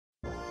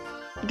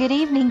Good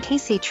evening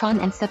Casey-tron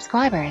and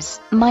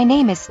subscribers. My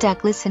name is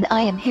Douglas and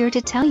I am here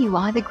to tell you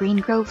why the Green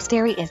Groves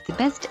dairy is the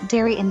best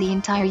dairy in the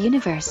entire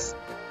universe.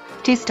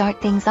 To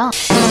start things off.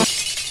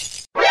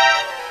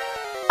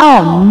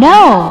 Oh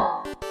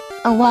no!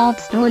 A wild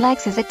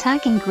Snorlax is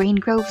attacking Green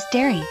Groves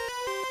dairy.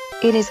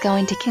 It is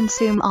going to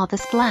consume all the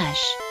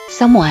splash.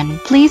 Someone,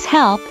 please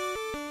help.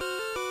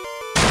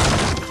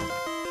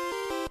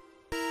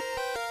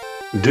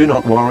 Do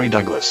not worry,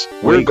 Douglas.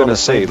 We're gonna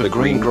save the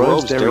Green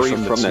Groves dairy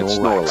from that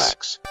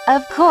Snorlax.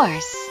 Of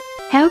course.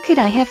 How could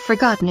I have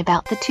forgotten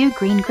about the two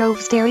Green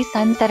Groves dairy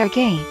sons that are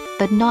gay,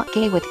 but not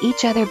gay with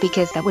each other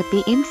because that would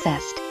be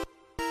incest.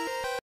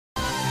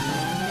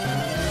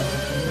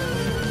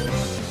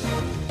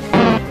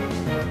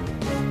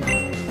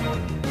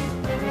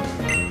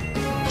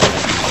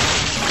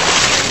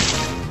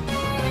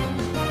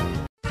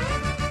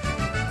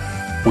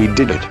 We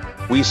did it.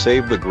 We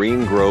saved the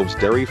Green Groves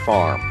dairy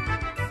farm.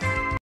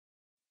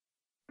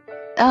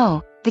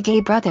 Oh, the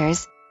gay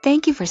brothers,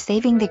 thank you for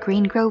saving the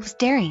Green Groves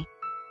dairy.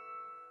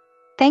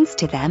 Thanks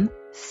to them,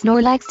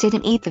 Snorlax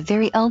didn't eat the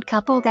very old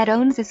couple that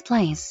owns this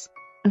place.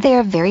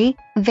 They're very,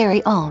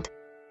 very old.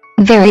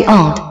 Very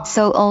old.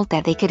 So old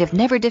that they could have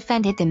never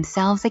defended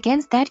themselves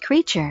against that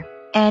creature.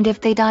 And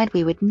if they died,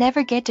 we would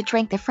never get to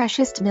drink the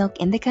freshest milk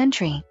in the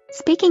country.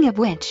 Speaking of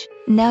which,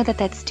 now that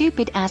that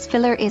stupid ass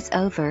filler is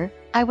over,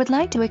 I would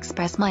like to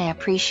express my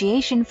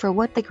appreciation for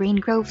what the Green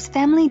Groves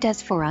family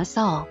does for us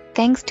all.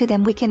 Thanks to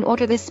them we can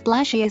order the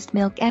splashiest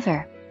milk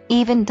ever.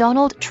 Even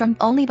Donald Trump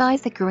only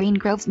buys the Green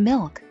Groves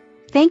milk.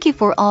 Thank you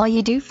for all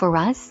you do for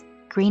us,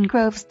 Green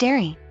Groves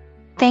Dairy.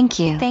 Thank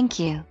you. Thank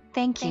you.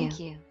 Thank you. Thank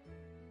you.